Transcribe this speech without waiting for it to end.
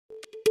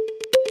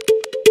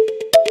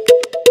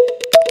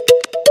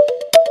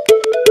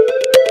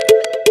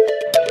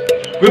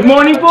Good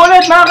morning po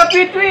ulit mga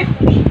ka-tweet-tweet!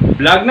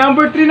 Vlog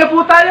number 3 na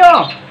po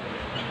tayo!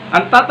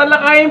 Ang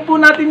tatalakayin po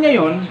natin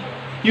ngayon,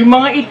 yung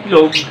mga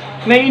itlog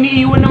na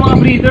iniiwan ng mga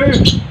breeder.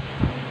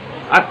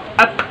 At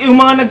yung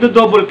mga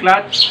nagdo-double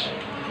clutch.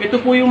 Ito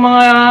po yung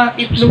mga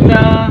itlog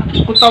na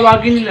kung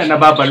tawagin nila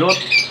nababalot.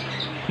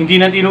 Hindi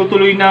na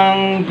tinutuloy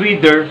ng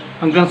breeder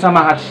hanggang sa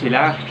ma-hatch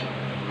sila.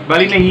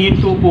 Bali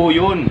nahihinto po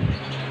yun.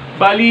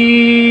 Bali,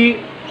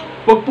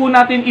 huwag po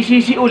natin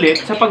isisi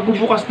ulit sa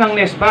pagbubukas ng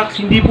nest box.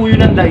 Hindi po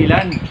yun ang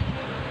dahilan.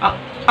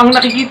 Ang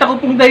nakikita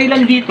ko pong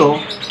dahilan dito,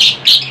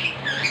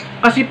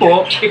 kasi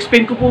po,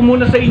 explain ko po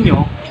muna sa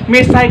inyo,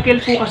 may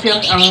cycle po kasi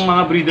ang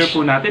mga breeder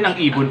po natin, ang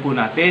ibon po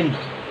natin.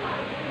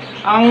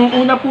 Ang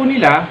una po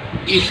nila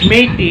is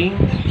mating,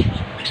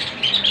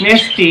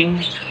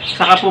 nesting,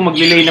 saka po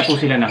maglilay na po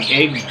sila ng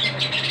egg.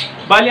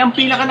 Bali, ang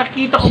pinaka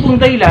nakikita ko pong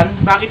dahilan,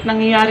 bakit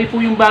nangyayari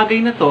po yung bagay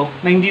na to,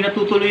 na hindi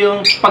natutuloy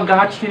yung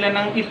pag-hatch nila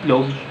ng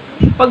itlog,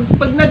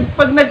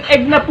 pag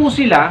nag-egg na po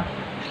sila,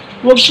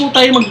 huwag po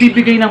tayo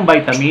magbibigay ng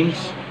vitamins.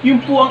 Yun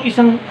po ang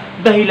isang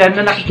dahilan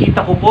na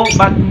nakikita ko po,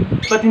 ba't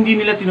hindi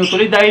nila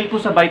tinutuloy, dahil po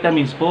sa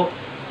vitamins po.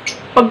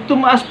 Pag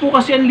tumaas po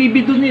kasi ang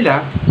libido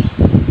nila,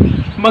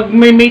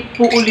 mag-mate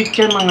po ulit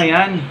yan mga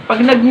yan.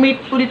 Pag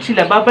nag-mate ulit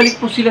sila, babalik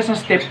po sila sa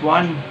step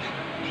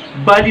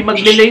 1. Bali,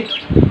 maglilay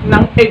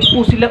ng egg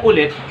po sila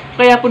ulit,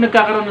 kaya po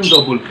nagkakaroon ng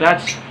double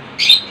clutch.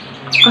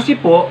 Kasi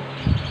po,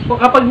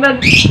 kapag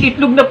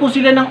nag-itlog na po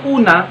sila ng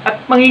una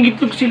at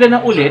mangingitlog sila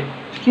na ulit,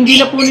 hindi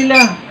na po nila,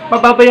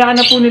 pababayaan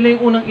na po nila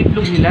yung unang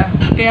itlog nila.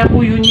 Kaya po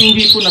yun yung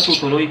hindi po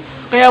natutuloy.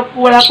 Kaya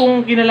wala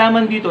pong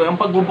kinalaman dito ang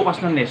pagbubukas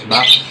ng nest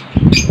box.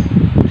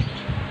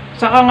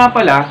 Saka nga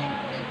pala,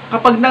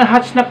 kapag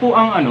na-hatch na po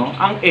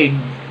ang egg,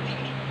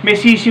 may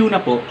sisiw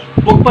na po,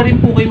 huwag pa rin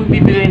po kayo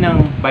magbibigay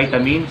ng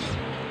vitamins.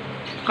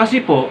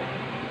 Kasi po,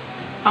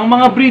 ang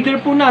mga breeder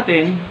po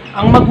natin,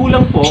 ang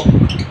magulang po,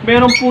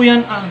 meron po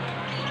yan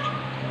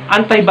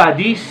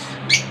antibodies.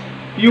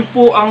 Yun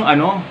po ang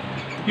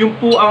yun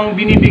po ang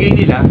binibigay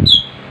nila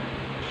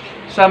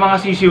sa mga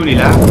sisiw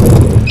nila.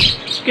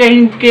 Kaya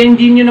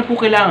hindi nyo na po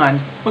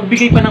kailangan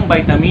magbigay pa ng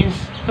vitamins.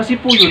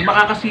 Kasi po yun,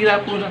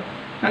 makakasira po ng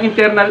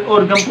internal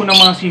organ po ng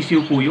mga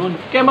sisiw po yun.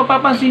 Kaya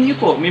mapapansin nyo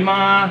po, may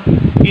mga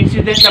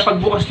incident na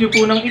pagbukas nyo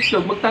po ng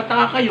itlog,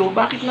 magtataka kayo,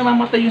 bakit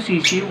namamatay yung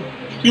sisiw?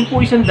 Yun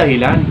po isang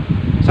dahilan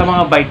sa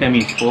mga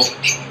vitamins po.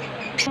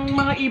 Ang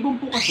mga ibon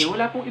po kasi,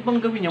 wala pong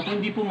ibang gawin yan kung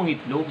hindi po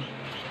mangitlog.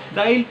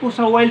 Dahil po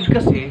sa wild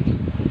kasi,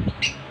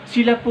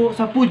 sila po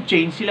sa food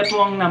chain, sila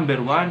po ang number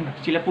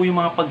 1. Sila po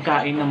yung mga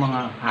pagkain ng mga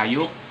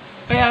hayop.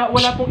 Kaya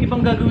wala pong ibang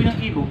gagawin ng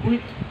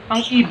ibon.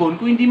 Ang ibon,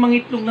 kung hindi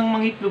mangitlog ng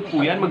mangitlog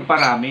po yan,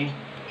 magparami.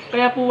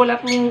 Kaya po wala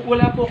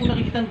po akong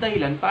nakikitang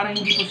dahilan para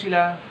hindi po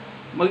sila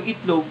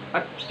mag-itlog.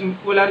 At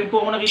wala rin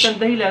po akong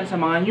nakikitang dahilan sa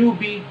mga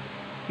newbie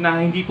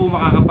na hindi po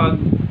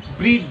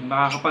makakapag-breed,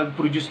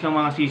 makakapag-produce ng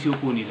mga sisiw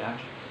po nila.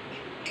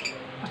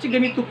 Kasi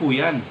ganito po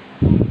yan.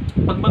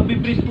 Pag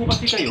magbe-breed po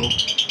kasi kayo,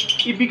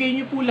 ibigay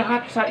nyo po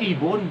lahat sa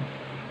ibon.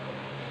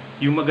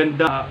 Yung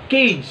maganda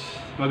cage,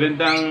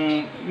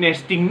 magandang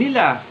nesting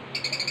nila,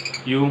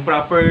 yung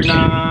proper na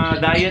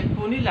diet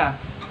po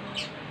nila,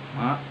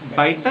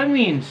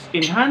 vitamins,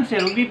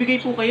 enhancer,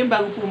 bibigay po kayo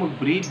bago po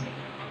mag-breed.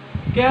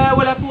 Kaya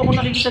wala po akong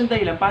nakikitang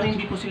dahilan para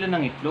hindi po sila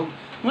nangitlog.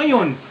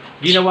 Ngayon,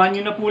 ginawa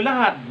nyo na po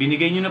lahat,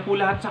 binigay nyo na po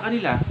lahat sa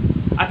kanila,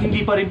 at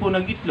hindi pa rin po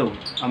nag-itlog.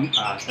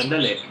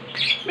 Sandali.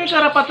 May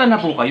karapatan na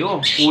po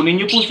kayo. Kunin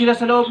nyo po sila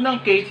sa loob ng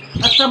cage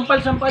at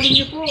sampal-sampalin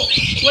nyo po.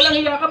 Walang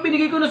hiya ka,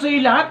 binigay ko na sa iyo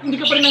lahat, hindi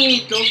ka pa rin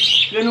nang-itlog.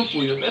 Ganun po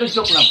yun, pero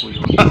joke lang po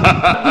yun.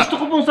 Gusto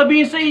ko pong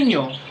sabihin sa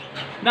inyo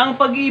na ang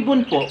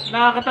pag-iibon po,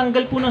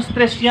 nakakatanggal po ng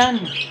stress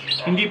yan.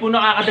 Hindi po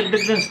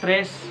nakakadagdag ng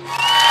stress.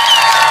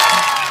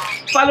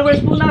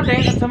 Followers po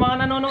natin at sa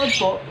mga nanonood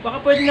po,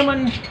 baka pwede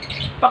naman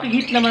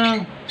paki-hit naman ang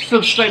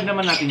subscribe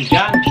naman natin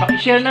dyan.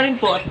 Paki-share na rin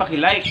po at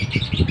paki-like.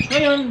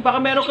 Ngayon, baka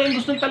meron kayong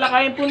gustong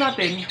talakayin po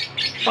natin,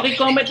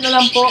 paki-comment na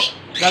lang po.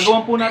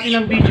 Gagawin po natin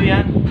ng video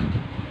yan.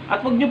 At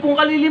huwag nyo pong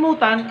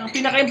kalilimutan, ang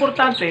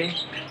pinaka-importante,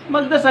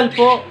 magdasal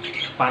po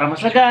para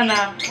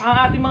masagana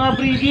ang ating mga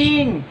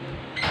breeding.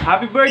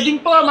 Happy birthday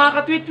po mga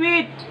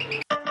ka-tweet-tweet!